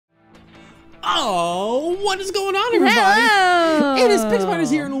Oh, what is going on, everybody? Hello. It is Kickstarter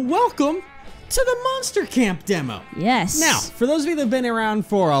here, and welcome to the Monster Camp demo. Yes. Now, for those of you that have been around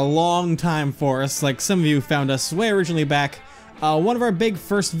for a long time for us, like some of you found us way originally back, one of our big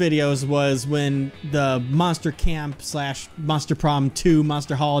first videos was when the Monster Camp / Monster Prom 2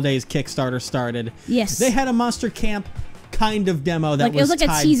 Monster Holidays Kickstarter started. Yes. They had a Monster Camp kind of demo that was like a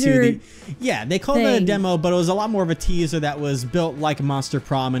tied teaser to the... Yeah, they called it a demo, but it was a lot more of a teaser that was built like Monster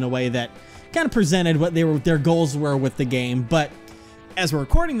Prom in a way that kind of presented what their goals were with the game. But as we're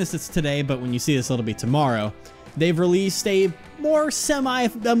recording this, it's today, but when you see this, it'll be tomorrow. They've released a more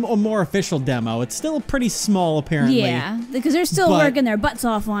more official demo. It's still pretty small, apparently. Yeah, because they're still working their butts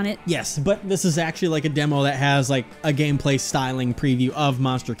off on it. Yes, but this is actually like a demo that has like a gameplay styling preview of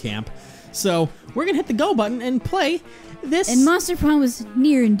Monster Camp. So we're gonna hit the go button and play this. And Monster Prom was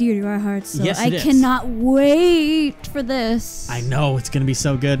near and dear to our hearts, so yes, I cannot wait for this. I know, it's gonna be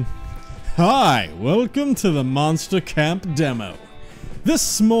so good. Hi, welcome to the Monster Camp demo. This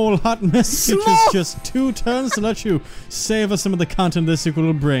small hot mess features just 2 turns to let you savor some of the content this sequel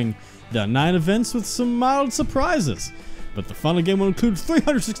will bring. There are 9 events with some mild surprises, but the final game will include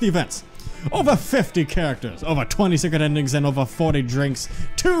 360 events, over 50 characters, over 20 secret endings, and over 40 drinks,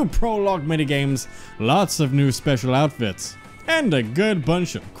 2 prologue minigames, lots of new special outfits, and a good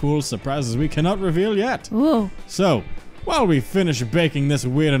bunch of cool surprises we cannot reveal yet. Ooh. So, while we finish baking this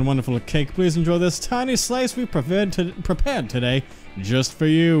weird and wonderful cake, please enjoy this tiny slice we prepared today just for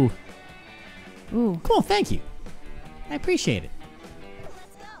you. Ooh. Cool, thank you. I appreciate it.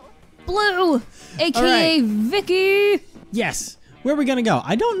 Blue, aka Vicky. Yes. Where are we gonna go?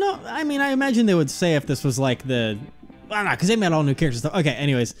 I don't know. I mean, I imagine they would say if this was like the... I don't know, because they made all new characters. Okay,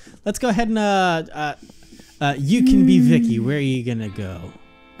 anyways. Let's go ahead and, you can be Vicky. Where are you gonna go?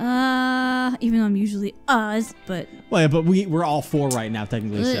 Even though I'm usually Oz, but... Well, yeah, but we're all 4 right now,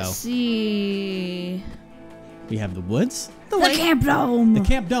 technically, Let's see... We have the woods. The Camp Dome! The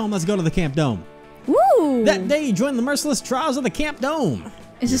Camp Dome. Let's go to the Camp Dome. Woo! That day, join the merciless trials of the Camp Dome.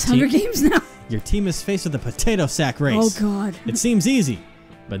 Is this Hunger Games now? Your team is faced with a potato sack race. Oh, God. It seems easy,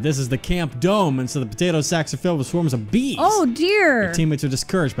 but this is the Camp Dome, and so the potato sacks are filled with swarms of bees. Oh, dear. Your teammates are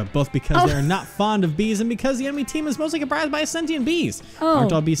discouraged, but both because they are not fond of bees and because the enemy team is mostly comprised by sentient bees.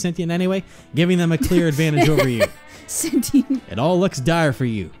 Aren't all bees sentient anyway? Giving them a clear advantage over you. Sentient. It all looks dire for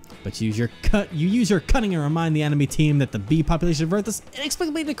you, but you use your cunning and remind the enemy team that the bee population of Earth is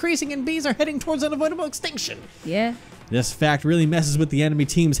inexplicably decreasing and bees are heading towards unavoidable extinction. Yeah. This fact really messes with the enemy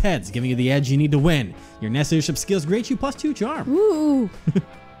team's heads, giving you the edge you need to win. Your nest leadership skills grant you +2 charm. Ooh.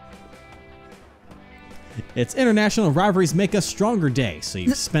 It's International Rivalries Make Us Stronger Day, so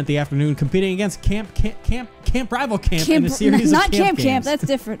you've spent the afternoon competing against Camp Rival Camp in a series of not camp Camp, games. that's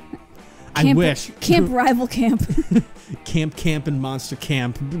different. I wish. Camp Rival Camp. Camp and Monster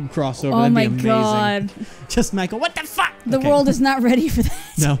Camp crossover. Oh That'd my be amazing. God. Just Michael, what the fuck? The world is not ready for that.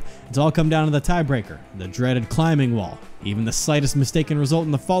 No, it's all come down to the tiebreaker, the dreaded climbing wall. Even the slightest mistake can result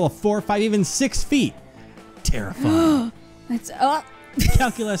in the fall of 4, 5, even 6 feet. Terrifying. That's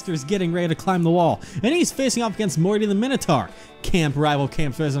Calculester is getting ready to climb the wall, and he's facing off against Morty the Minotaur. Camp Rival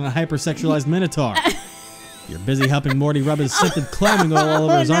Camp's resident hypersexualized Minotaur. You're busy helping Morty rub his scented climbing oil all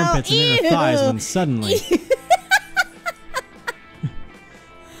over his armpits and inner thighs when suddenly...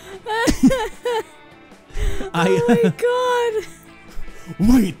 Oh my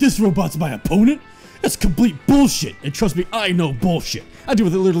God. Wait, this robot's my opponent? That's complete bullshit. And trust me, I know bullshit. I deal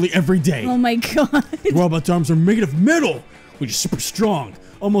with it literally every day. Oh my God. The robot's arms are made of metal, which is super strong.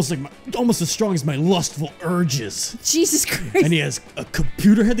 Almost as strong as my lustful urges. Jesus Christ. And he has a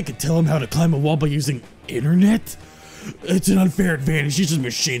computer head that can tell him how to climb a wall by using internet? It's an unfair advantage. He's just a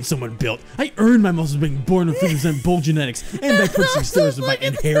machine someone built. I earned my muscles being born with 50% bull genetics and by purchasing steroids with my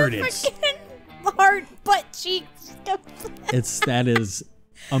inheritance. Heart, butt cheeks. That is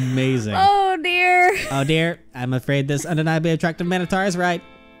amazing. Oh dear. Oh dear, I'm afraid this undeniably attractive Minotaur is right.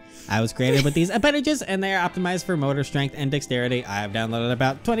 I was created with these appendages, and they are optimized for motor strength and dexterity. I have downloaded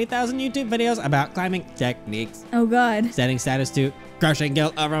about 20,000 YouTube videos about climbing techniques. Oh God. Setting status to crushing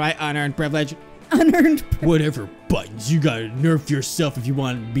guilt over my unearned privilege. Unearned. Whatever, Buttons. You gotta nerf yourself if you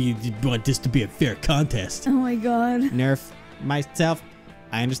want this to be a fair contest. Oh my God. Nerf myself.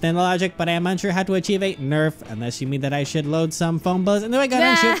 I understand the logic, but I am unsure how to achieve a nerf, unless you mean that I should load some foam bullets into a gun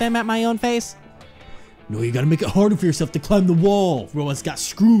and shoot them at my own face. No, you gotta make it harder for yourself to climb the wall. Robot's got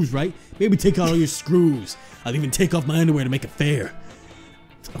screws, right? Maybe take out all your screws. I'll even take off my underwear to make it fair.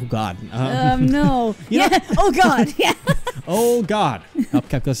 Oh God. No. Oh God. Yeah. Oh God. Help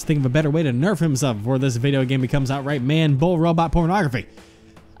Capcom think of a better way to nerf himself before this video game becomes outright man bull robot pornography.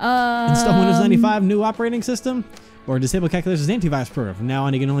 Install Windows 95 new operating system. Or disable Calculator's antivirus program. From now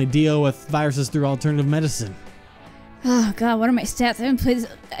on, you can only deal with viruses through alternative medicine. Oh god, what are my stats? I haven't played this,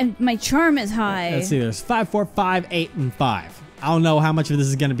 and my charm is high. Let's see, there's 5, 4, 5, 8, and 5. I don't know how much of this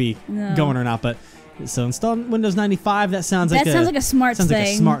is going to be going or not, but so install Windows 95. That sounds like a smart thing. Sounds like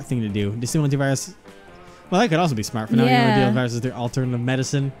a smart thing to do. Disable antivirus. Well, that could also be smart. For now, you only deal with viruses through alternative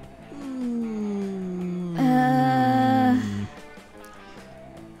medicine.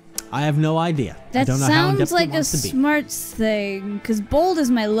 I have no idea. That I don't know how in-depth sounds like it a wants to be. smart thing, because bold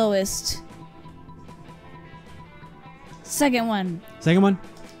is my lowest. Second one. Second one?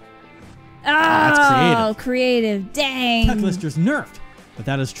 Oh, that's creative. Dang. Calculator's nerfed.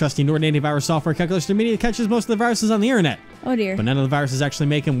 Without its trusty Norton antivirus software, Calculator immediately catches most of the viruses on the internet. Oh dear. But none of the viruses actually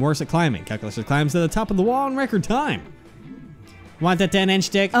make him worse at climbing. Calculator climbs to the top of the wall in record time. Want a 10-inch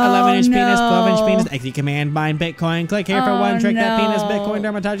dick, 11-inch penis, 12-inch penis, exit command, bind Bitcoin, click here for one trick that penis, Bitcoin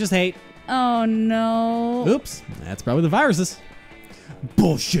dermatologist hate. Oh no. Oops, that's probably the viruses.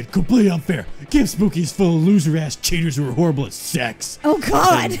 Bullshit, completely unfair. Game Spooky is full of loser-ass cheaters who are horrible at sex. Oh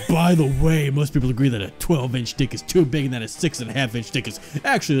god. And by the way, most people agree that a 12-inch dick is too big and that a 6.5-inch dick is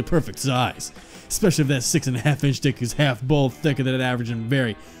actually the perfect size. Especially if that 6.5-inch dick is half bowl, thicker than an average, and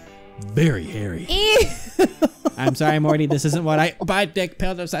very, very hairy. I'm sorry, Morty, this isn't what I buy dick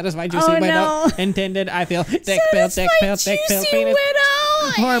pill to satisfy juicy widow. Intended, I feel dick pill, penis.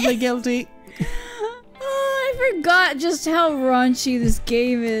 Horribly guilty. I forgot just how raunchy this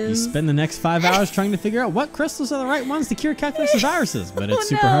game is. You spend the next 5 hours trying to figure out what crystals are the right ones to cure Calculator's viruses, but it's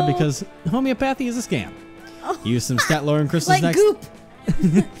super hard because homeopathy is a scam. Use some stat-lowering crystals like next.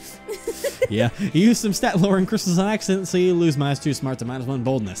 Goop. Yeah, you use some stat-lowering crystals on accident, so you lose -2 smart to -1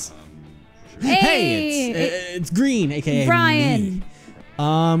 boldness. Hey, it's Green, aka Brian. me. Yeah,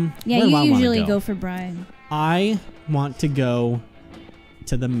 where do you I wanna usually go for Brian. I want to go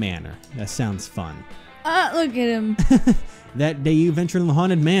to the manor. That sounds fun. Look at him. That day you venture in the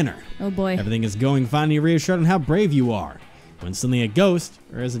haunted manor. Oh boy. Everything is going fine and you're reassured on how brave you are. When suddenly a ghost,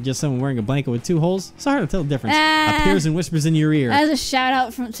 or is it just someone wearing a blanket with 2 holes? It's hard to tell the difference. Appears and whispers in your ear. As a shout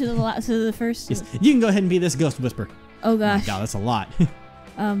out to the first. Yes. You can go ahead and be this ghost whisper. Oh gosh. Oh my god, that's a lot.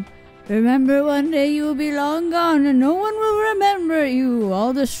 Remember one day you will be long gone and no one will remember you.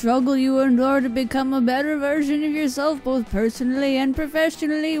 All the struggle you endure to become a better version of yourself, both personally and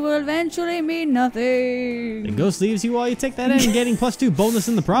professionally, will eventually mean nothing. The ghost leaves you while you take that in, getting +2 boldness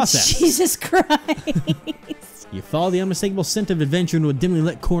in the process. Jesus Christ. You follow the unmistakable scent of adventure into a dimly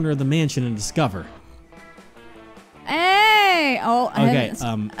lit corner of the mansion and discover. Hey! Oh, okay.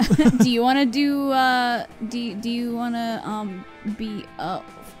 Do you want to do you want to be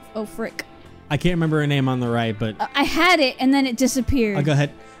oh frick. I can't remember her name on the right, but I had it and then it disappeared. I'll go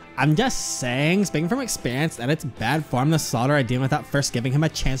ahead. I'm just saying, speaking from experience, that it's bad form to slaughter a demon without first giving him a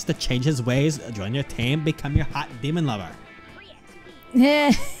chance to change his ways, join your team, become your hot demon lover.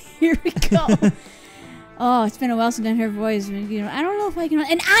 Yeah, here we go. Oh, it's been a while since I've heard her voice. You know, I don't know if I can.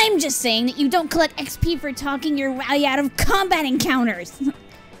 And I'm just saying that you don't collect XP for talking your way out of combat encounters.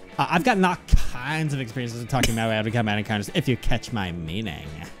 I've gotten all kinds of experiences with talking my way out of combat encounters, if you catch my meaning.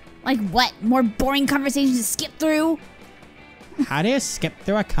 Like what? More boring conversations to skip through? How do you skip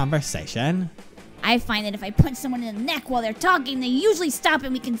through a conversation? I find that if I punch someone in the neck while they're talking, they usually stop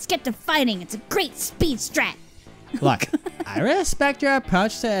and we can skip to fighting. It's a great speed strat. Look, I respect your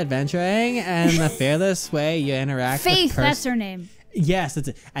approach to adventuring and the fearless way you interact with Faith, that's her name. Yes, that's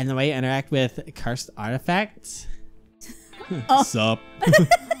it. And the way you interact with cursed artifacts. Sup?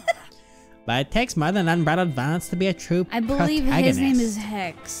 But it takes more than unbridled violence to be a true protagonist. I believe his name is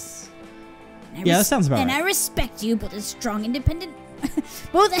Hex. Yeah, that sounds about right. And I respect you, both as strong, independent,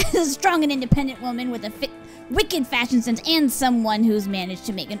 both as a strong and independent woman with a wicked fashion sense, and someone who's managed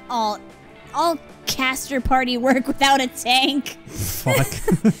to make an all caster party work without a tank.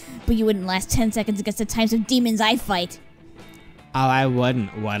 Fuck. But you wouldn't last 10 seconds against the types of demons I fight. Oh, I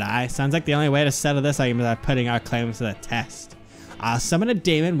wouldn't, would I? Sounds like the only way to settle this argument is by putting our claims to the test. I'll summon a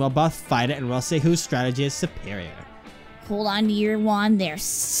demon, we'll both fight it, and we'll see whose strategy is superior. Hold on to your wand there,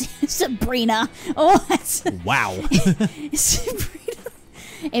 Sabrina. Oh, that's... Wow. Sabrina.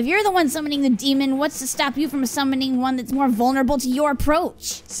 If you're the one summoning the demon, what's to stop you from summoning one that's more vulnerable to your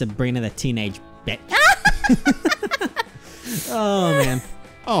approach? Sabrina the teenage bitch. Oh, man.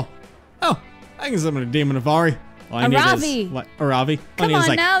 Oh, I can summon a demon of Ari. Aravi. What? Aravi? Come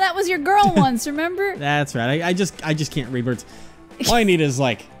on now, that was your girl once, remember? That's right. I just can't read words. All I need is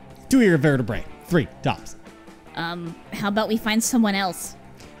like 2 of your vertebrae. 3 tops. How about we find someone else?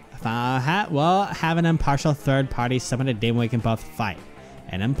 Well, have an impartial third party summon a demon we can both fight.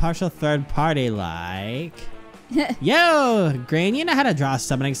 An impartial third party like... Yo, Green, you know how to draw a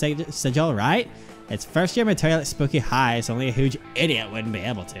summoning sigil, right? It's first year material at spooky high, so only a huge idiot wouldn't be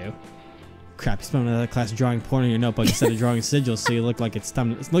able to. Crap, you spent another class drawing porn in your notebook instead of drawing sigils, so you look like it's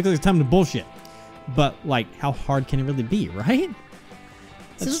time to bullshit. But, like, how hard can it really be, right?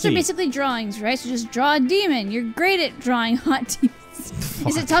 So those are basically drawings, right? So just draw a demon. You're great at drawing hot demons.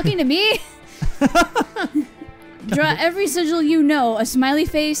 Is it talking to me? Draw every sigil you know. A smiley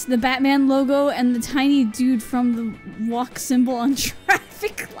face, the Batman logo, and the tiny dude from the walk symbol on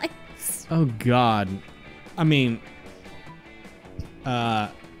traffic lights. Oh, God. I mean, I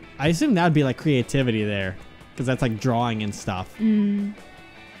assume that would be, like, creativity there. Because that's, like, drawing and stuff. So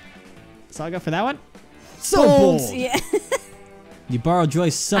I'll go for that one. So bold! Yeah. You borrow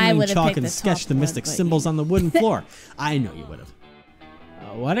Joy's summoning chalk and sketch the mystic symbols on the wooden floor. I know you would have.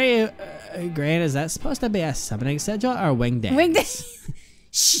 What are you, Grant? Is that supposed to be a summoning sigil or a wing dance? Wing dance.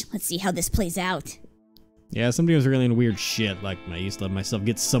 Shh, let's see how this plays out. Yeah, somebody was really into weird shit. Like, I used to let myself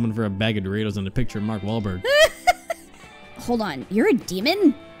get summoned for a bag of Doritos and a picture of Mark Wahlberg. Hold on, you're a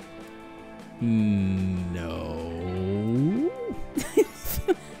demon? No.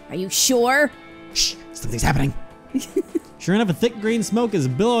 Are you sure? Shh, something's happening. Sure enough, a thick green smoke is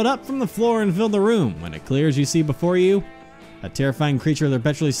billowed up from the floor and filled the room. When it clears, you see before you a terrifying creature with a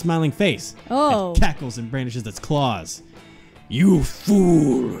perpetually smiling face. Oh. It cackles and brandishes its claws. You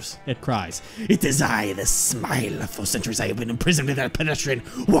fools, it cries. It is I, the Smile. For centuries I have been imprisoned in that pedestrian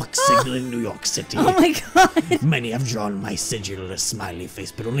walk sigil in New York City. Oh my God. Many have drawn my sigil with a smiley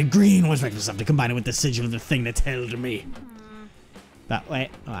face, but only green was reckless enough to combine it with the sigil of the thing that held me. But wait,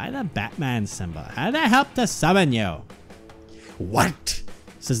 why the Batman symbol? How did that help to summon you? What?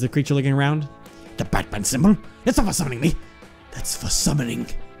 Says the creature looking around. The Batman symbol? It's not for summoning me. That's for summoning.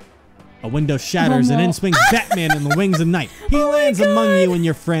 A window shatters and in swings Batman in the wings of night. He lands among you and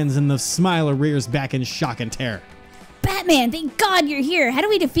your friends, and the Smiler rears back in shock and terror. Batman, thank God you're here. How do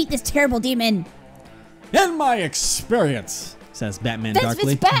we defeat this terrible demon? In my experience, says Batman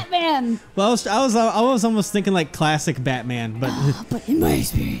darkly. It's Batman. Well, I was almost thinking like classic Batman, but but in my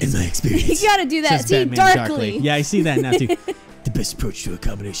experience. In my experience. You gotta do that. See, darkly. Yeah, I see that now too. The best approach to a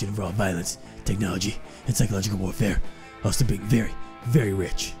combination of raw violence, technology, and psychological warfare, also being very, very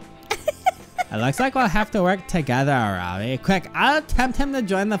rich. It looks like we'll have to work together, Robbie. Quick, I'll tempt him to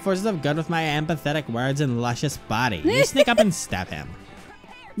join the forces of good with my empathetic words and luscious body. You sneak up and stab him.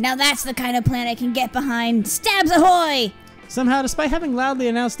 Now that's the kind of plan I can get behind. Stabs ahoy! Somehow, despite having loudly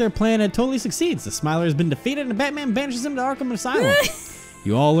announced their plan, it totally succeeds. The Smiler has been defeated and Batman banishes him to Arkham Asylum.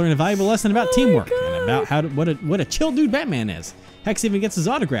 You all learn a valuable lesson about teamwork and about what a chill dude Batman is. Hex even gets his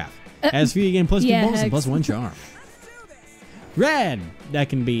autograph. As for you, you gain plus 2 bonus and plus 1 charm. Red! That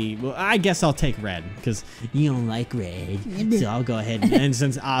can be... Well, I guess I'll take red, because you don't like red. So I'll go ahead and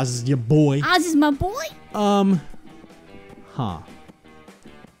since Oz is your boy... Oz is my boy? Huh.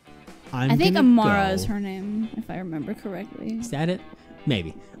 I think Amara is her name, if I remember correctly. Is that it?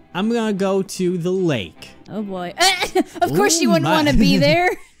 Maybe. I'm gonna go to the lake. Oh boy. Of course you wouldn't want to be there.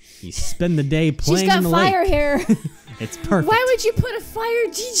 You spend the day playing in the lake. She's got fire hair. It's perfect. Why would you put a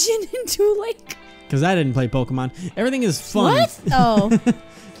fire Jin into a lake? Because I didn't play Pokemon. Everything is fun. What? Oh.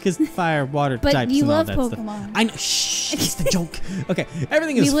 Because fire, water but types you and all love that Pokemon. stuff. I know. Shh. It's the joke. Okay.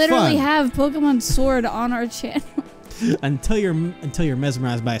 Everything is fun. We literally have Pokemon Sword on our channel. Until you're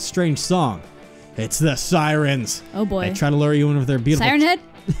mesmerized by a strange song. It's the sirens. Oh boy. They try to lure you in with their beautiful Siren Head?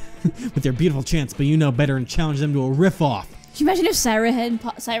 with their beautiful chants, but you know better and challenge them to a riff off. Can you imagine if Siren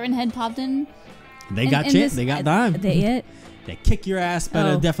Head popped in? They got chant. They got dime. They kick your ass,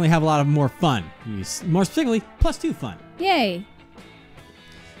 but definitely have a lot of more fun. More specifically, plus 2 fun. Yay.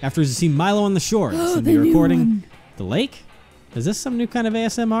 Afterwards, you see Milo on the shore. Somebody recording the lake. Is this some new kind of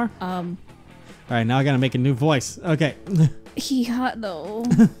ASMR? All right, now I gotta make a new voice. Okay. He hot though.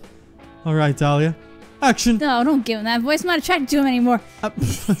 All right, Dahlia. Action. No, don't give him that voice. I'm not attracted to him anymore.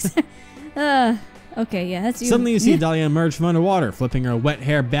 Okay, yeah, that's you. Suddenly you see Dahlia emerge from underwater, flipping her wet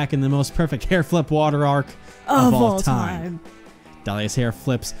hair back in the most perfect hair flip water arc of all time. Dahlia's hair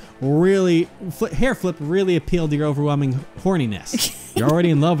flip really appealed to your overwhelming horniness. You're already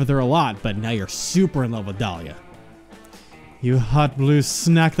in love with her a lot, but now you're super in love with Dahlia. You hot blue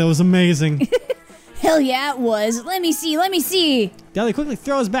snack, that was amazing. Hell yeah, it was. Let me see. Dahlia quickly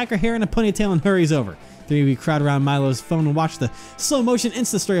throws back her hair in a ponytail and hurries over. Three of you crowd around Milo's phone and watch the slow motion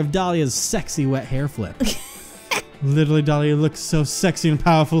Insta story of Dahlia's sexy wet hair flip. Literally, Dahlia looks so sexy and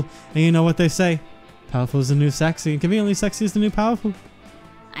powerful, and you know what they say? Powerful is the new sexy, and conveniently sexy is the new powerful.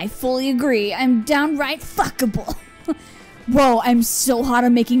 I fully agree. I'm downright fuckable. Whoa, I'm so hot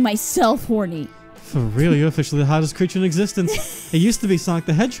I'm making myself horny. For real, you're officially the hottest creature in existence. It used to be Sonic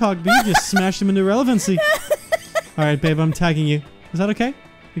the Hedgehog, but you just smashed him into irrelevancy. Alright, babe, I'm tagging you. Is that okay?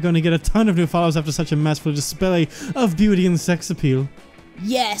 You're going to get a ton of new followers after such a masterful display of beauty and sex appeal.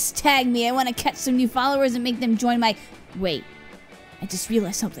 Yes, tag me. I want to catch some new followers and make them join my... Wait, I just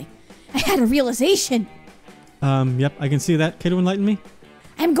realized something. I had a realization. Yep, I can see that. Care to enlighten me?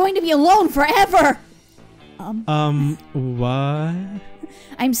 I'm going to be alone forever. What?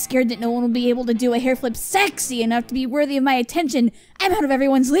 I'm scared that no one will be able to do a hair flip sexy enough to be worthy of my attention. I'm out of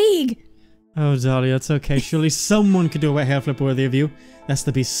everyone's league. Oh, Dahlia, it's okay. Surely someone could do a hair flip worthy of you. That's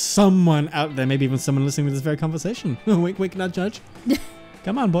to be someone out there, maybe even someone listening to this very conversation. Wink, wink, not judge.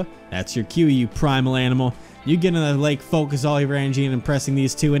 Come on, boy. That's your cue, you primal animal. You get in the lake, focus all your energy on impressing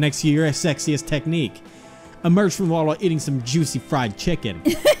these two, and next to your sexiest technique. Emerge from the water while eating some juicy fried chicken.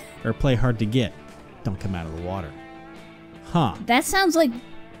 Or play hard to get. Don't come out of the water. Huh. That sounds like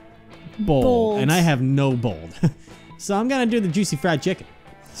bold. And I have no bold. So I'm gonna do the juicy fried chicken.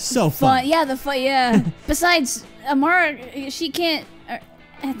 So fun. Yeah, yeah. Besides, Amara, she can't...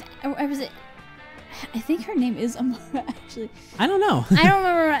 Or was it... I think her name is Amara, actually. I don't know. I don't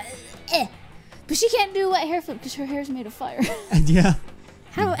remember. But she can't do wet hair flip because her hair's made of fire. Yeah.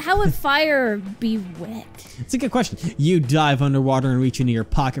 How would fire be wet? It's a good question. You dive underwater and reach into your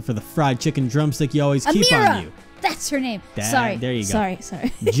pocket for the fried chicken drumstick you always keep on you. That's her name. Sorry. There you go.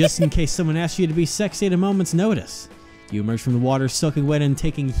 Sorry. Just in case someone asks you to be sexy at a moment's notice. You emerge from the water soaking wet and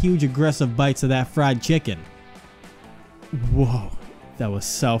taking huge aggressive bites of that fried chicken. Whoa. That was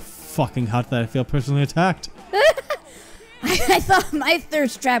so fucking hot that I feel personally attacked. I thought my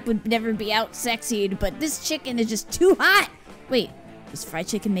thirst trap would never be out sexied, but this chicken is just too hot. Wait. Does fried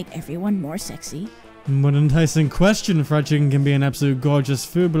chicken make everyone more sexy? What an enticing question. Fried chicken can be an absolute gorgeous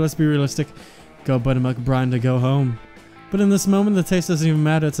food, but let's be realistic. Go buttermilk brine to go home. But in this moment, the taste doesn't even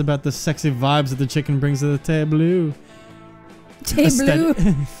matter. It's about the sexy vibes that the chicken brings to the tableau. Tableau?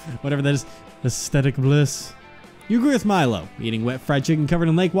 Whatever that is. Aesthetic bliss. You agree with Milo. Eating wet fried chicken covered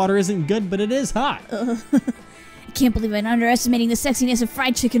in lake water isn't good, but it is hot. I can't believe I'm underestimating the sexiness of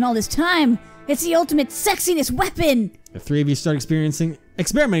fried chicken all this time. It's the ultimate sexiness weapon. The three of you start experimenting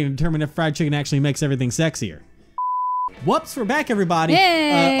to determine if fried chicken actually makes everything sexier. Whoops, we're back, everybody.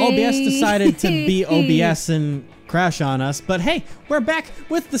 Yay. OBS decided to be OBS and crash on us, but hey, we're back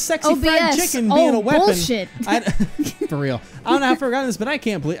with the sexy fried chicken being a weapon. Bullshit. For real. I don't know how I forgot this, but I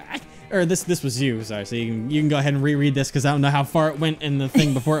can't believe... this was you, sorry, so you can go ahead and reread this because I don't know how far it went in the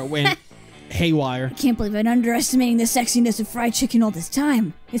thing before it went haywire. I can't believe I'm underestimating the sexiness of fried chicken all this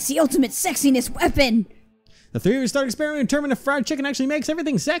time. It's the ultimate sexiness weapon. The three of you start experimenting to determine if fried chicken actually makes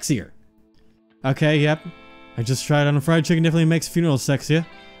everything sexier. Okay, yep. I just tried on a fried chicken, definitely makes funerals sexier.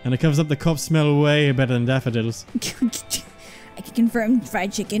 And it covers up the corpse smell way better than daffodils. I can confirm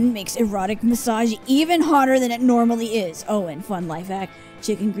fried chicken makes erotic massage even hotter than it normally is. Oh, and fun life hack.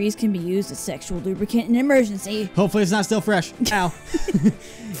 Chicken grease can be used as sexual lubricant in an emergency. Hopefully it's not still fresh. Ow.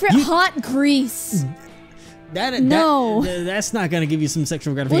 Hot grease. That's not going to give you some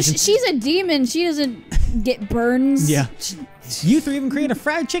sexual gratification. Well, she's a demon. She doesn't get burns. Yeah. You three even create a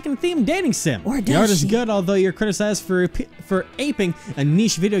fried chicken themed dating sim. Or does the art is she? good, although you're criticized for aping a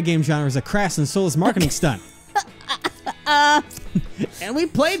niche video game genre as a crass and soulless marketing stunt. And we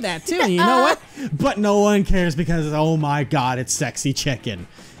played that too, and you know what? But no one cares because, oh my god, it's sexy chicken.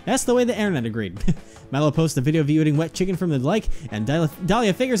 That's the way the internet agreed. Milo posts a video of you eating wet chicken from the lake, and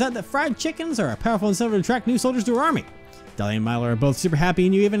Dahlia figures out that fried chickens are a powerful incentive to attract new soldiers to her army. Dahlia and Milo are both super happy,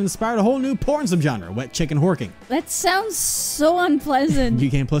 and you even inspired a whole new porn subgenre, wet chicken horking. That sounds so unpleasant. You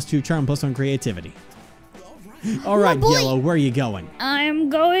gain +2 charm, +1 creativity. Alright, Yellow, where are you going? I'm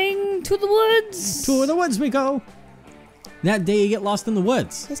going to the woods. To the woods we go. That day you get lost in the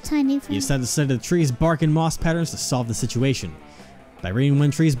woods. This tiny friend. You decide to study the trees' bark and moss patterns to solve the situation. By reading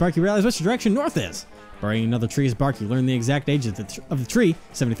one tree's bark, you realize which direction north is. By reading another tree's bark, you learn the exact age of the tree,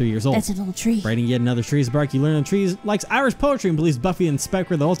 73 years old. That's an old tree. By reading yet another tree's bark, you learn the tree likes Irish poetry and believes Buffy and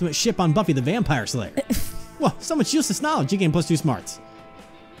Spike are the ultimate ship on Buffy the Vampire Slayer. Well, so much useless knowledge, you gain +2 smarts.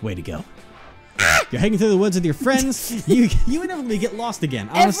 Way to go. You're hiking through the woods with your friends. You inevitably get lost again.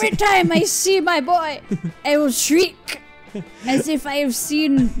 Honestly. Every time I see my boy, I will shriek. As if I have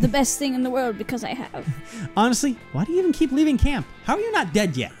seen the best thing in the world, because I have. Honestly, why do you even keep leaving camp? How are you not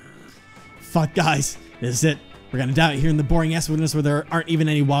dead yet? Fuck, guys. This is it. We're gonna die out here in the boring ass wilderness where there aren't even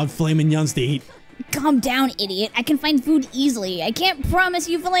any wild filet mignons to eat. Calm down, idiot. I can find food easily. I can't promise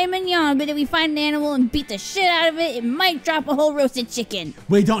you filet mignon, but if we find an animal and beat the shit out of it, it might drop a whole roasted chicken.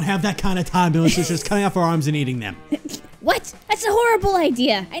 We don't have that kind of time, Billy. She's just cutting off our arms and eating them. What? That's a horrible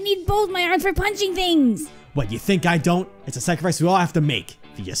idea. I need both my arms for punching things. What, you think I don't? It's a sacrifice we all have to make.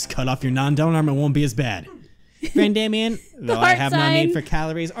 If you just cut off your non-dominant arm, it won't be as bad. Friend Damien, though I have no need for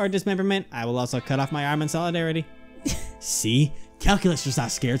calories or dismemberment, I will also cut off my arm in solidarity. See? Calculus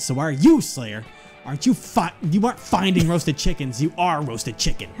not scared, so are you, Slayer? Aren't you you aren't finding roasted chickens, you are roasted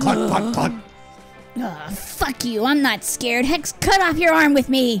chicken. Cluck, cluck, cluck. Fuck you, I'm not scared. Hex, cut off your arm with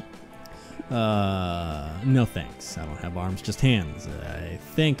me. No thanks. I don't have arms, just hands. I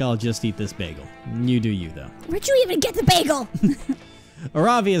think I'll just eat this bagel. You do you, though. Where'd you even get the bagel?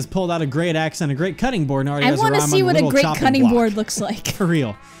 Aravi has pulled out a great axe and a great cutting board and already I has want to see what a great cutting board looks like. For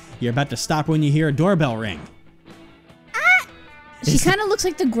real. You're about to stop when you hear a doorbell ring. She kind of looks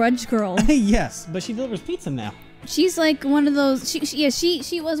like the Grudge girl. Yes, but she delivers pizza now. She's like one of those. She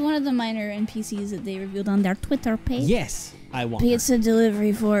was one of the minor NPCs that they revealed on their Twitter page. Yes, I want pizza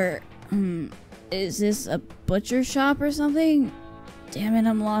delivery for. Is this a butcher shop or something? Damn it,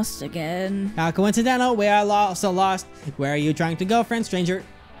 I'm lost again. How coincidental, we are also lost. Where are you trying to go, friend stranger?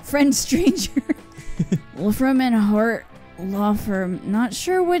 Friend stranger. Wolfram and Hart Law Firm. Not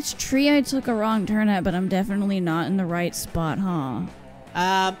sure which tree I took a wrong turn at, but I'm definitely not in the right spot, huh?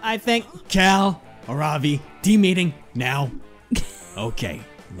 I think Cal, Aravi, D-meeting, now. Okay,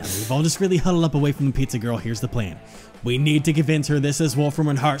 now we've all just really huddled up away from the pizza girl. Here's the plan. We need to convince her this is Wolfram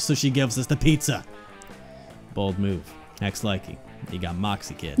and Hart so she gives us the pizza. Bold move. Next likey. You got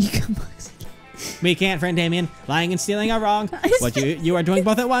Moxie Kid. You got Moxie Kid. We can't, friend Damien. Lying and stealing are wrong. What you are doing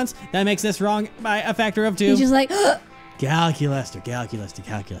both at once, that makes this wrong by a factor of 2. He's just like, Calculester.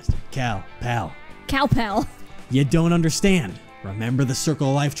 Cal, pal. Cow pal. You don't understand. Remember the circle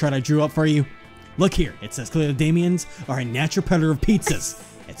of life chart I drew up for you? Look here. It says clearly Damians are a natural predator of pizzas.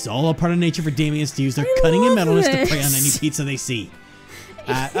 It's all a part of nature for Damians to use their cunning and metalness to prey on any pizza they see.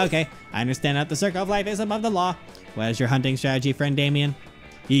 Okay, I understand that the circle of life is above the law. What is your hunting strategy, friend Damien?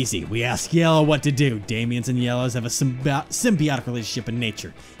 Easy. We ask Yellow what to do. Damians and Yellows have a symbiotic relationship in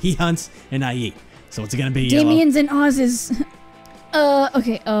nature. He hunts and I eat. So what's it gonna be, Damians and Oz's.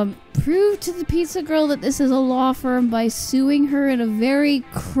 Okay, prove to the pizza girl that this is a law firm by suing her in a very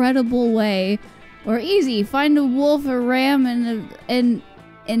credible way. Or easy, find a wolf, a ram, and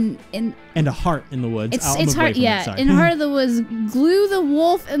a heart in the woods. It's hard, yeah. In Heart of the Woods, glue the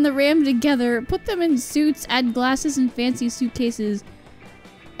wolf and the ram together, put them in suits, add glasses and fancy suitcases,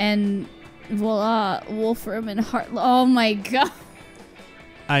 and voila, Wolfram and Heart. Oh my god.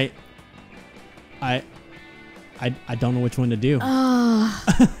 I don't know which one to do.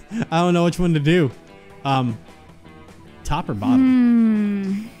 I don't know which one to do. Top or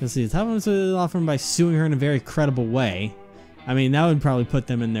bottom? Let's see. The top one was offered by suing her in a very credible way. I mean, that would probably put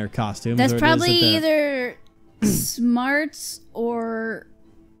them in their costumes. That's probably either smarts or...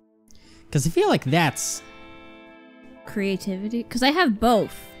 Because I feel like that's... creativity? Because I have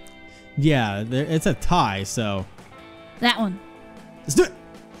both. Yeah, it's a tie, so... That one. Let's do it!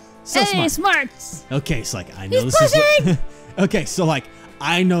 So hey, smart. smarts! Okay, so like, I know this is... Okay, so like,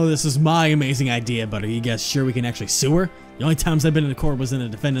 I know this is my amazing idea, but are you guys sure we can actually sue her? The only times I've been in the court was in a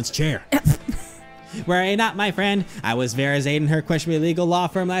defendant's chair. Were I not, my friend? I was Vera's aide in her questionably legal law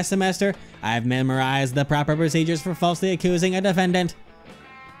firm last semester. I've memorized the proper procedures for falsely accusing a defendant.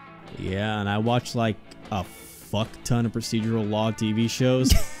 Yeah, and I watched like a fuck ton of procedural law TV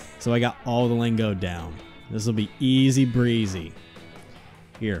shows, so I got all the lingo down. This will be easy breezy.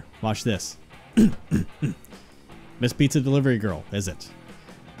 Here, watch this. Miss Pizza Delivery Girl, is it?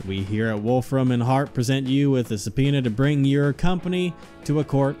 We here at Wolfram and Hart present you with a subpoena to bring your company to a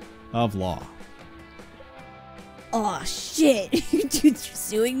court of law. Oh shit, you're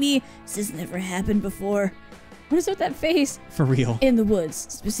suing me? This has never happened before. What is with that face? For real. In the woods,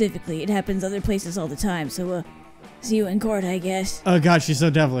 specifically. It happens other places all the time, so, see you in court, I guess. Oh god, she's so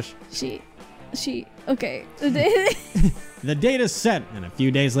devilish. Okay. The date is set, and a few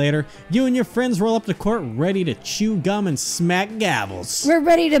days later, you and your friends roll up to court ready to chew gum and smack gavels. We're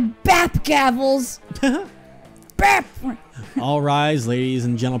ready to bap gavels. Bap! All rise, ladies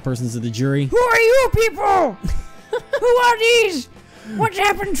and gentlepersons of the jury. Who are you people? Who are these? What's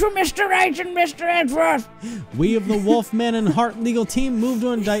happened to Mr. Right and Mr. Edgeworth? We of the Wolfman and Hart legal team move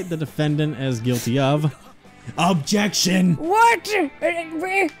to indict the defendant as guilty of... Objection! What?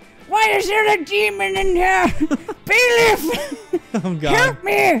 Why is there a demon in here? Bailiff! Oh god. Help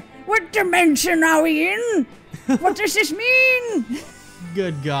me! What dimension are we in? What does this mean?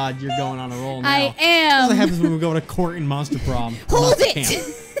 Good god, you're going on a roll now. I am. That's what happens when we go to court in Monster Prom. Hold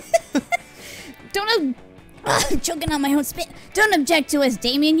it! Don't... I'm choking on my own spit. Don't object to us,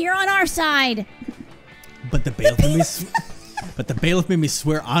 Damien. You're on our side. But the bailiff made me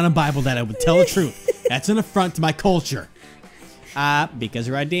swear on a Bible that I would tell the truth. That's an affront to my culture. Because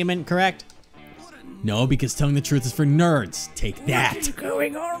you're a demon, correct? No, because telling the truth is for nerds. Take that. What is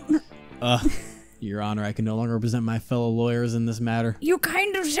going on? Your Honor, I can no longer represent my fellow lawyers in this matter. You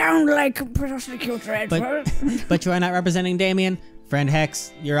kind of sound like a prosecutor, Edward. But you are not representing Damien. Friend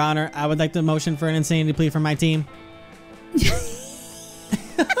Hex, Your Honor, I would like to motion for an insanity plea from my team.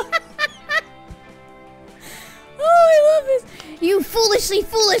 Oh, I love this. You foolishly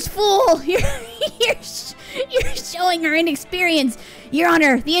foolish fool. You're showing our inexperience. Your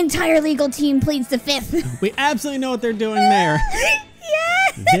Honor, the entire legal team pleads the fifth. We absolutely know what they're doing there. Yeah.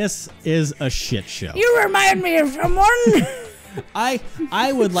 This is a shit show. You remind me of someone. I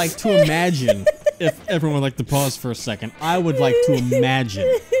would like to imagine, if everyone would like to pause for a second, I would like to imagine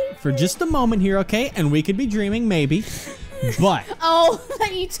for just a moment here, okay? And we could be dreaming, maybe. But oh,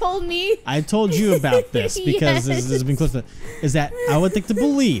 you told me. I told you about this because Yes. this has been close to, is that I would like to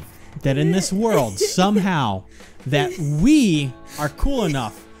believe that in this world somehow that we are cool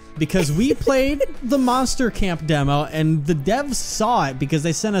enough because we played the Monster Camp demo and the devs saw it because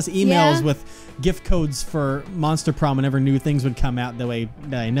they sent us emails with gift codes for Monster Prom whenever new things would come out that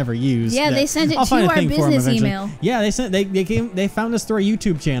I never used. Yeah, they sent it to our business email. Yeah, they found us through our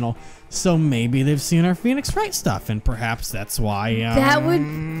YouTube channel. So maybe they've seen our Phoenix Wright stuff, and perhaps that's why. That would.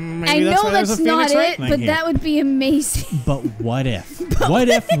 I know that's not it, but that would be amazing. But what if? What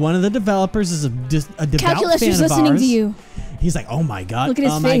if one of the developers is a devout Calculus fan is of listening ours? to you. He's like, oh my god, Look at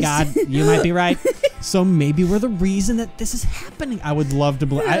his oh my face. god, you might be right. So maybe we're the reason that this is happening. I would love to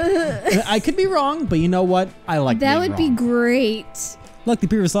believe. I could be wrong, but you know what? I like that being would be wrong. Great. Look, the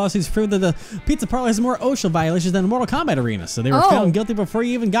previous lawsuits proved that the pizza parlor has more OSHA violations than the Mortal Kombat arena, so they were found guilty before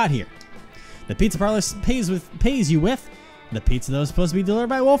you even got here. The pizza parlor pays you with the pizza that was supposed to be delivered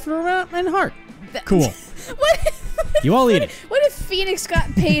by Wolfram and Hart. Cool. You all eat it. What if Phoenix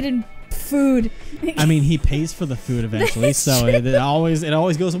got paid in food? I mean, he pays for the food eventually, so it always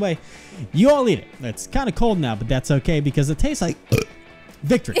goes away. You all eat it. It's kind of cold now, but that's okay because it tastes like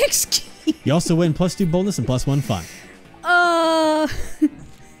victory. You also win +2 boldness and +1 fun. All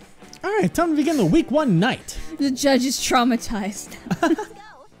right, time to begin the week 1 night. The judge is traumatized.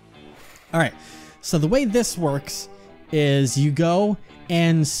 All right, so the way this works is you go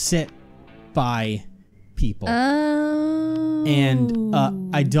and sit by people. And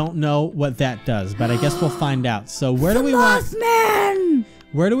I don't know what that does, but I guess we'll find out. So where do we want Mothman?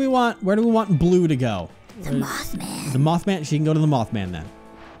 Where do we want Blue to go? The Mothman. The Mothman, she can go to the Mothman then.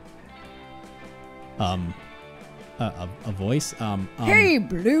 A voice? Hey,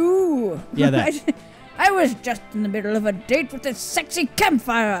 Blue. Yeah, that. I was just in the middle of a date with this sexy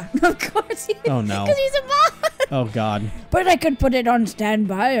campfire. Of course. Oh, no. Because he's a moth. Oh, God. But I could put it on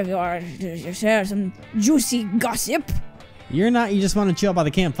standby if you share some juicy gossip. You just want to chill by the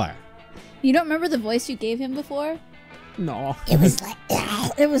campfire. You don't remember the voice you gave him before? No. It was like,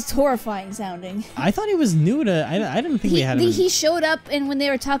 it was horrifying sounding. I thought he was new to, I didn't think we had him. He showed up and when they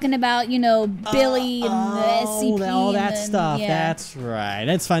were talking about, Billy and the SCP. All that then, stuff. yeah. That's right.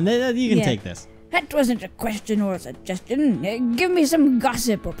 That's fine. You can take this. That wasn't a question or a suggestion. Give me some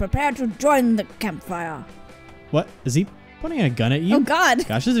gossip or prepare to join the campfire. What? Is he pointing a gun at you? Oh, God.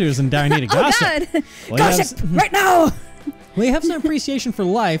 Gosh, this dude is in dire need of gossip. Oh, God. Well, Gossip, right now. We have some appreciation for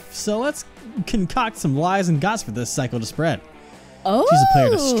life, so let's concoct some lies and gossip for this cycle to spread. Oh. Choose a player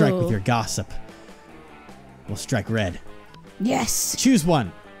to strike with your gossip. We'll strike red. Yes. Choose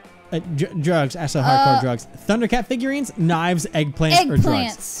one. Drugs, actually hardcore drugs. Thundercat figurines, knives, eggplants, or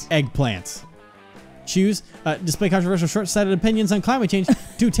drugs. Eggplants. Choose. Display controversial short-sighted opinions on climate change,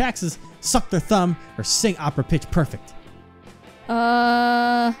 do taxes, suck their thumb, or sing opera pitch perfect.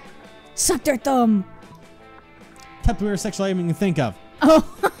 Suck their thumb. Type of weird sexual item you can think of. Oh.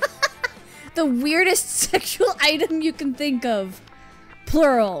 The weirdest sexual item you can think of.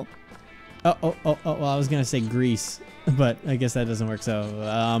 Plural. Oh, well, I was going to say grease, but I guess that doesn't work, so,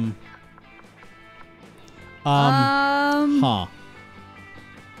 huh.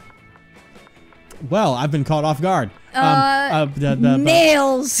 Well, I've been caught off guard.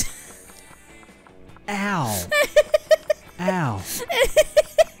 Nails. Ow. Ow.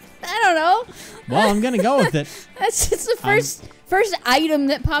 I don't know. Well, I'm going to go with it. That's just the first item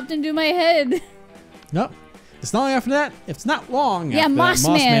that popped into my head. Nope. It's not long after that. It's not long Yeah, after that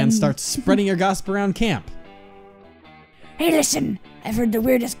Mossman. Mossman starts spreading your gossip around camp. Hey, listen. I've heard the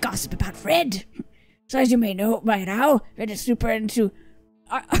weirdest gossip about Red. So as you may know by now, Red is super into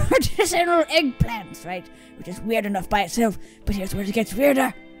artisanal eggplants, right? Which is weird enough by itself. But here's where it gets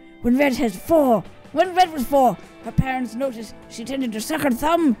weirder. When Red was 4, her parents noticed she tended to suck her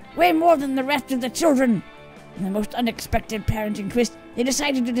thumb way more than the rest of the children. In the most unexpected parenting twist, they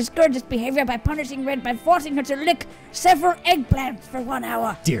decided to discourage this behavior by punishing Red by forcing her to lick several eggplants for 1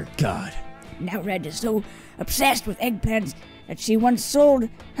 hour. Dear God. Now Red is so obsessed with eggplants that she once sold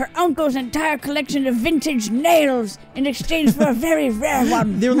her uncle's entire collection of vintage nails in exchange for a very rare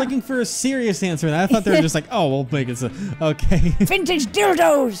one. They were looking for a serious answer, and I thought they were just like, oh, we'll make it so. Okay. Vintage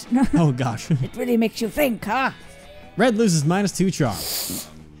dildos! Oh, gosh. It really makes you think, huh? Red loses -2 charm.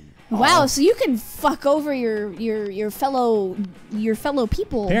 Wow, so you can fuck over your fellow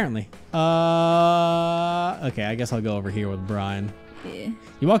people. Apparently. Okay, I guess I'll go over here with Brian. Yeah.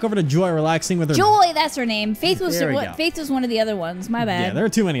 You walk over to Joy, relaxing with her. Joy, that's her name. Faith was one of the other ones. My bad. Yeah, there are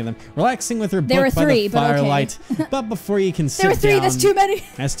too many of them. Relaxing with her book There were by three, the but okay. firelight. But before you can sit There were three. down, That's too many.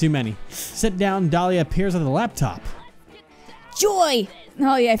 That's too many. Sit down. Dahlia appears on the laptop. Joy.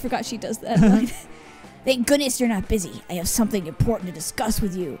 Oh yeah, I forgot she does that line. Thank goodness you're not busy. I have something important to discuss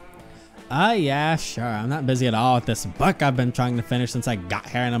with you. Yeah, sure. I'm not busy at all with this book I've been trying to finish since I got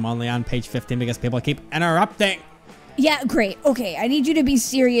here, and I'm only on page 15 because people keep interrupting. Yeah, great. Okay, I need you to be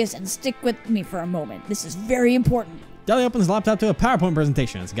serious and stick with me for a moment. This is very important. Dahlia opens the laptop to a PowerPoint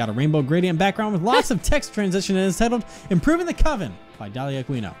presentation. It's got a rainbow gradient background with lots of text transition, and it's titled Improving the Coven by Dahlia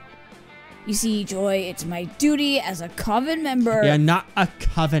Aquino. You see, Joy, it's my duty as a Coven member. You're not a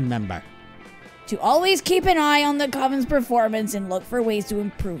Coven member. To always keep an eye on the Coven's performance and look for ways to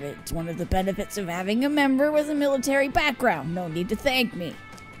improve it. It's one of the benefits of having a member with a military background. No need to thank me.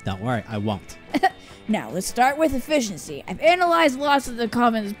 Don't worry, I won't. Now, let's start with efficiency. I've analyzed lots of the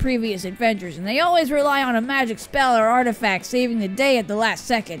Coven's previous adventures, and they always rely on a magic spell or artifact saving the day at the last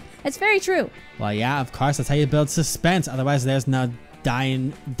second. That's very true. Well, yeah, of course, that's how you build suspense. Otherwise, there's no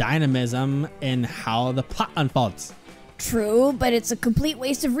dynamism in how the plot unfolds. True, but it's a complete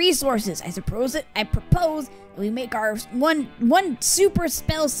waste of resources. I propose that we make our one super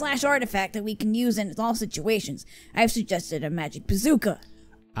spell / artifact that we can use in all situations. I've suggested a magic bazooka.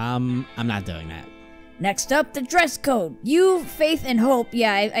 I'm not doing that. Next up, the dress code. You, Faith, and Hope.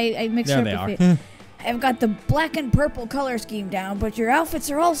 Yeah, I mixed There up they with are. Faith. I've got the black and purple color scheme down, but your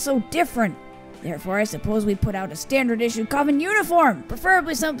outfits are all so different. Therefore, I suppose we put out a standard issue Coven uniform,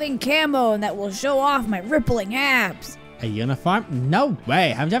 preferably something camo and that will show off my rippling abs. A uniform? No way.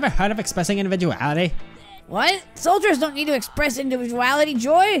 Have you ever heard of expressing individuality? What? Soldiers don't need to express individuality,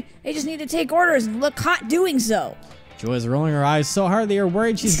 Joy. They just need to take orders and look hot doing so. Joy is rolling her eyes so hard they are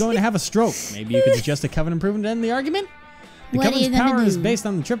worried she's going to have a stroke. Maybe you could suggest a Coven improvement to end the argument? The What are you Coven's gonna power is do? based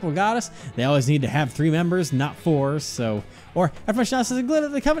on the triple goddess. They always need to have 3 members, not 4, so... Or, Afresh says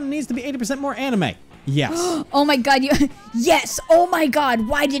the Coven needs to be 80% more anime. Yes. Oh my god, yes! Oh my god,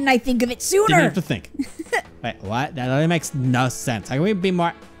 why didn't I think of it sooner? Didn't have to think. Wait, what? That really makes no sense. How can we be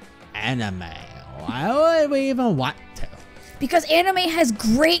more anime? Why would we even want to? Because anime has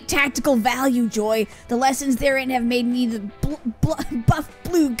great tactical value, Joy. The lessons therein have made me the buff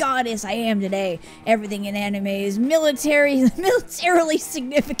blue goddess I am today. Everything in anime is militarily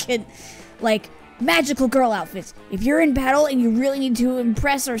significant. Like magical girl outfits. If you're in battle and you really need to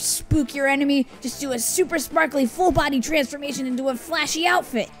impress or spook your enemy, just do a super sparkly full body transformation into a flashy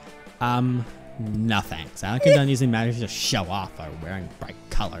outfit. No thanks. I don't condone using magic to show off or wearing bright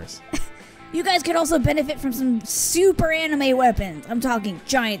colors. You guys could also benefit from some super anime weapons. I'm talking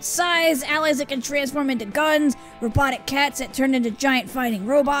giant size, allies that can transform into guns, robotic cats that turn into giant fighting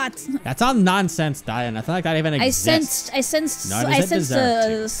robots. That's all nonsense, Diane. I feel like that even exists. I sensed Nor does it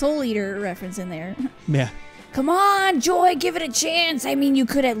deserve a Soul Eater reference in there. Yeah. Come on, Joy, give it a chance. I mean, you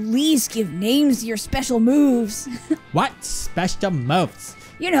could at least give names to your special moves. What special moves?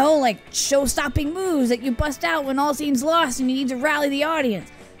 You know, like show-stopping moves that you bust out when all seems lost and you need to rally the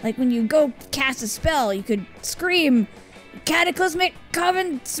audience. Like when you go cast a spell, you could scream, Cataclysmic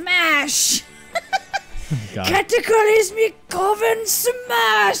Coven Smash! God. Cataclysmic Coven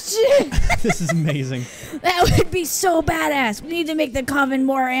Smash! This is amazing. That would be so badass. We need to make the Coven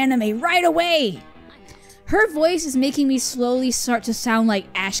more anime right away. Her voice is making me slowly start to sound like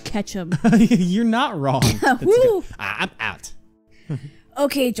Ash Ketchum. You're not wrong. That's Woo. good. I'm out.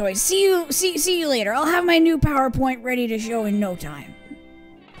 Okay, Joy, see you later. I'll have my new PowerPoint ready to show in no time.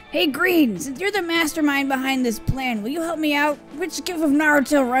 Hey Green, since you're the mastermind behind this plan, will you help me out? Which gif of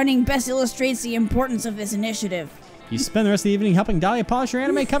Naruto running best illustrates the importance of this initiative? You spend the rest of the evening helping Dahlia polish her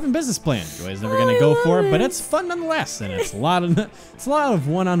anime Coven business plan. Joy's never gonna I go love for it, but it. it's fun nonetheless, and it's a lot of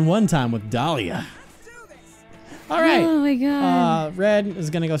one-on-one time with Dahlia. All right. Oh my god. Red is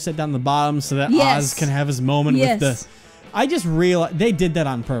gonna go sit down the bottom so that Yes. Oz can have his moment Yes. with the. I just realized they did that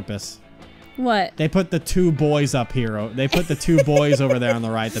on purpose. What? They put the 2 boys up here. They put the 2 boys over there on the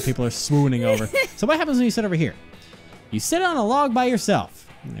right that people are swooning over. So what happens when you sit over here? You sit on a log by yourself.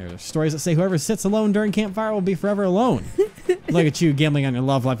 There are stories that say whoever sits alone during campfire will be forever alone. Look at you gambling on your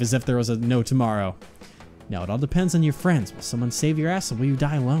love life as if there was a no tomorrow. No, it all depends on your friends. Will someone save your ass or will you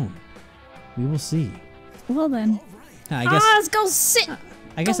die alone? We will see. Well then. I guess. Let's go sit.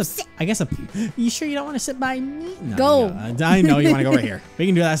 I guess. You sure you don't want to sit by me? No, Go. no, I know you want to go right here. We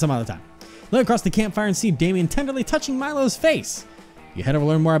can do that some other time. Look across the campfire and see Damien tenderly touching Milo's face. You head over to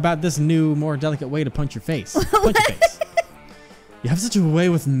learn more about this new, more delicate way to punch your face. Punch your face. You have such a way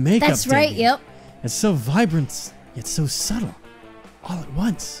with makeup. That's right. Damien. Yep. It's so vibrant, yet so subtle. All at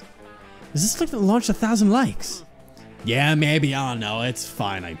once. Does this look to launch 1,000 likes? Yeah, maybe. I don't know. It's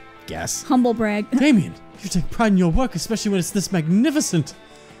fine, I guess. Humble brag. Damien, you take pride in your work, especially when it's this magnificent.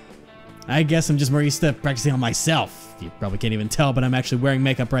 I guess I'm just more used to practicing on myself. You probably can't even tell, but I'm actually wearing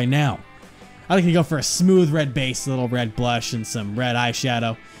makeup right now. I like to go for a smooth red base, a little red blush, and some red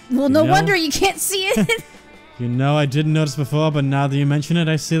eyeshadow. Well, no wonder you can't see it. You know, I didn't notice before, but now that you mention it,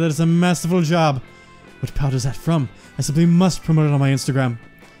 I see that it's a masterful job. What powder is that from? I simply must promote it on my Instagram.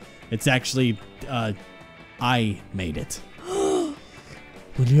 It's actually, I made it. Will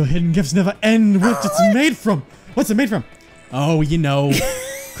your hidden gifts never end? What it's made from? What's it made from? Oh, you know,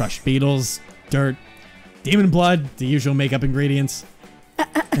 crushed beetles, dirt, demon blood, the usual makeup ingredients.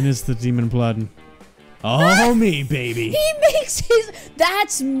 And it's the demon blood. Oh, me, baby. He makes his...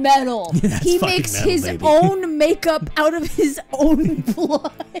 That's metal. That's he fucking makes metal, his baby. own makeup out of his own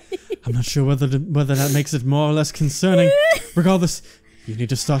blood. I'm not sure whether that makes it more or less concerning. Regardless, you need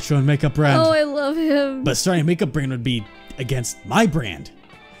to start your own makeup brand. Oh, I love him. But starting a makeup brand would be against my brand.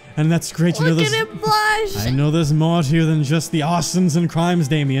 And that's great. You know, Look at him blush. I know there's more to you than just the arsons and crimes,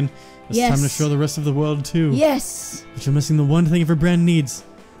 Damien. It's Yes. time to show the rest of the world too. Yes. But you're missing the one thing every brand needs.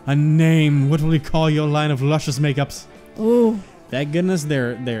 A name. What will we call your line of luscious makeups? Oh. Thank goodness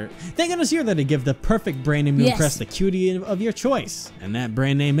thank goodness you're there to give the perfect brand name to Yes. impress the cutie of your choice. And that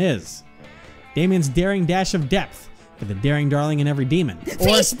brand name is Damien's Daring Dash of Depth for the daring darling in every demon.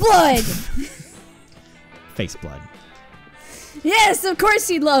 Face blood. Face blood. Yes, of course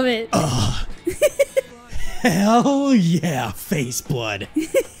you'd love it. Hell yeah, face blood.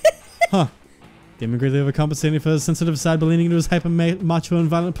 Huh. Damien greatly overcompensating for his sensitive side by leaning into his hyper macho and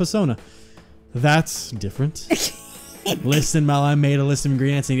violent persona. That's different. Listen, Mal, I made a list of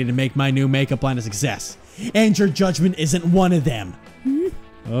ingredients I need to make my new makeup line a success. And your judgment isn't one of them.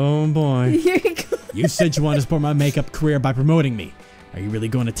 Oh boy. Here you go. You said you wanted to support my makeup career by promoting me. Are you really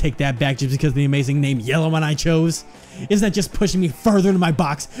going to take that back just because of the amazing name Yellow One I chose? Isn't that just pushing me further into my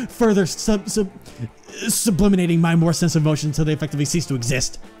box, further subliminating my more sensitive emotions until they effectively cease to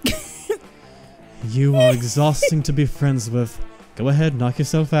exist? You are exhausting to be friends with. Go ahead, knock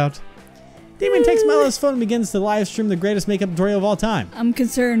yourself out. Damien takes Milo's phone and begins to live stream the greatest makeup tutorial of all time. I'm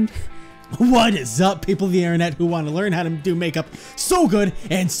concerned. What is up, people of the internet who want to learn how to do makeup so good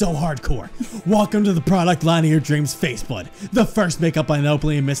and so hardcore? Welcome to the product line of your dreams, Face Blood, the first makeup line that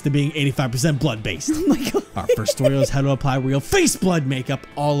openly admits to being 85% blood-based. Oh my god. Our first tutorial is how to apply real face blood makeup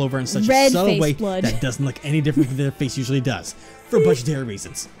all over in such a Red subtle face way blood. that doesn't look any different than their face usually does, for budgetary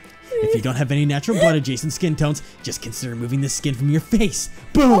reasons. If you don't have any natural blood-adjacent skin tones, just consider removing the skin from your face.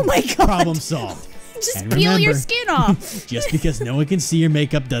 Boom! Oh my god. Problem solved. Just And peel your remember, skin off. Just because no one can see your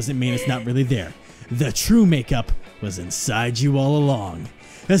makeup doesn't mean it's not really there. The true makeup was inside you all along.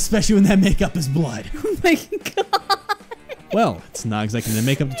 Especially when that makeup is blood. Oh my god. Well, it's not exactly the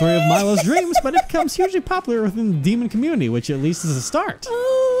makeup tutorial of Milo's dreams, but it becomes hugely popular within the demon community, which at least is a start.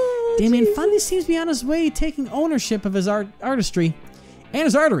 Oh, Damien Jesus. finally seems to be on his way taking ownership of his artistry and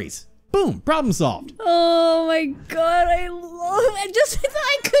his arteries. Boom, problem solved. Oh my god, I love it.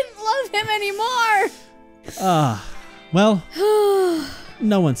 I couldn't love him anymore. Well,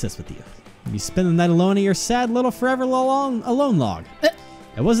 no one sits with you. You spend the night alone in your sad little forever alone log.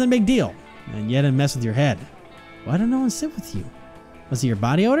 It wasn't a big deal, and yet it messed with your head. Why did no one sit with you? Was it your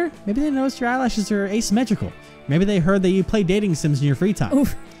body odor? Maybe they noticed your eyelashes are asymmetrical. Maybe they heard that you play dating sims in your free time.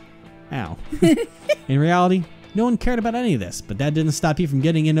 Oof. Ow. In reality, no one cared about any of this, but that didn't stop you from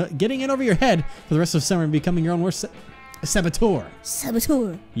getting in over your head for the rest of summer and becoming your own worst saboteur.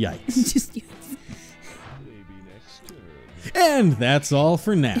 Saboteur. Yikes. Just And that's all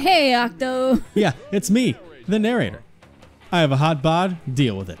for now. Hey, Octo. Yeah, it's me, the narrator. I have a hot bod,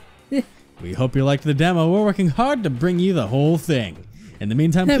 deal with it. We hope you liked the demo. We're working hard to bring you the whole thing. In the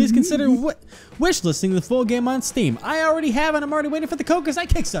meantime, please consider wishlisting the full game on Steam. I already have, and I'm already waiting for the code because I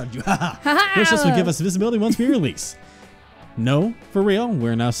kickstarted you. Wishlist will give us visibility once we release. No, for real,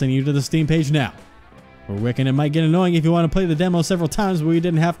 we're now sending you to the Steam page now. We're wicked. It might get annoying if you want to play the demo several times, but we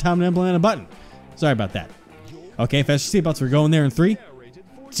didn't have time to implement a button. Sorry about that. Okay, fast your seatbelts. We're going there in 3,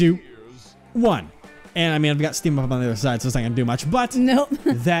 2, 1. And I mean, I've got Steam up on the other side, so it's not going to do much. But Nope.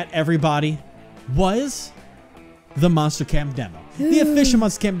 that, everybody, was the Monster Camp demo. The official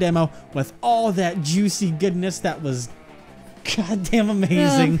Monster Camp demo with all that juicy goodness that was goddamn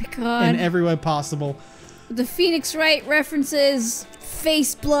amazing Oh my God. in every way possible. The Phoenix Wright references,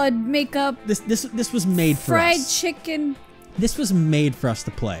 face blood, makeup. This was made for us. Fried chicken. This was made for us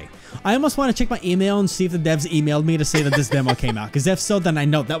to play. I almost want to check my email and see if the devs emailed me to say that this demo came out. Because if so, then I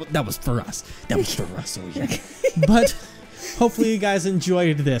know that was for us. That was for us. Oh yeah. But hopefully you guys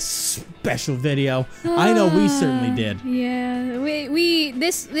enjoyed this special video. I know we certainly did. Yeah,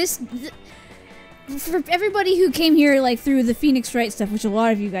 for everybody who came here like through the Phoenix Wright stuff, which a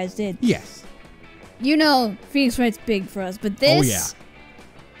lot of you guys did. Yes. You know, Phoenix Wright's big for us, but this. Oh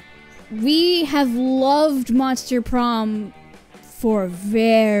yeah. We have loved Monster Prom for a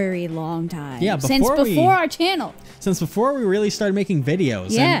very long time. Yeah, since before our channel. Since before we really started making videos.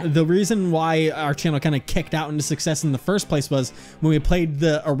 Yeah. And the reason why our channel kind of kicked out into success in the first place was when we played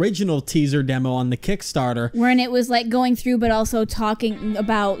the original teaser demo on the Kickstarter. When it was like going through but also talking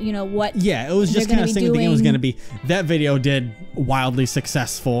about, you know, what. Yeah, it was just kind of saying what the game was going to be. That video did wildly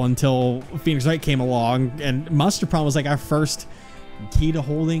successful until Phoenix Wright came along, and Monster Prom was like our first key to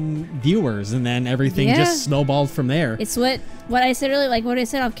holding viewers, and then everything just snowballed from there. It's what I said earlier, like what I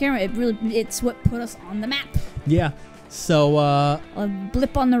said off camera, it's what put us on the map. Yeah. So a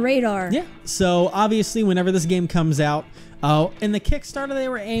blip on the radar. Yeah. So obviously whenever this game comes out, in the Kickstarter they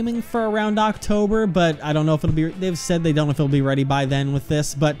were aiming for around October, but I don't know if it'll be, they've said they don't know if it'll be ready by then with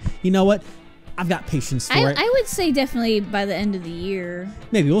this, but you know what? I've got patience for it. I would say definitely by the end of the year.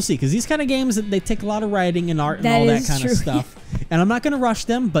 Maybe, we'll see, because these kind of games, they take a lot of writing and art and all that kind of stuff. And I'm not going to rush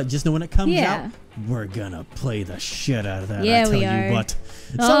them, but just know when it comes out, we're going to play the shit out of that, I tell you what.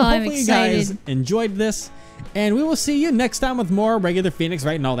 So hopefully you guys enjoyed this, and we will see you next time with more regular Phoenix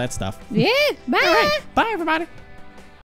Wright and all that stuff. Yeah, bye. All right, bye everybody.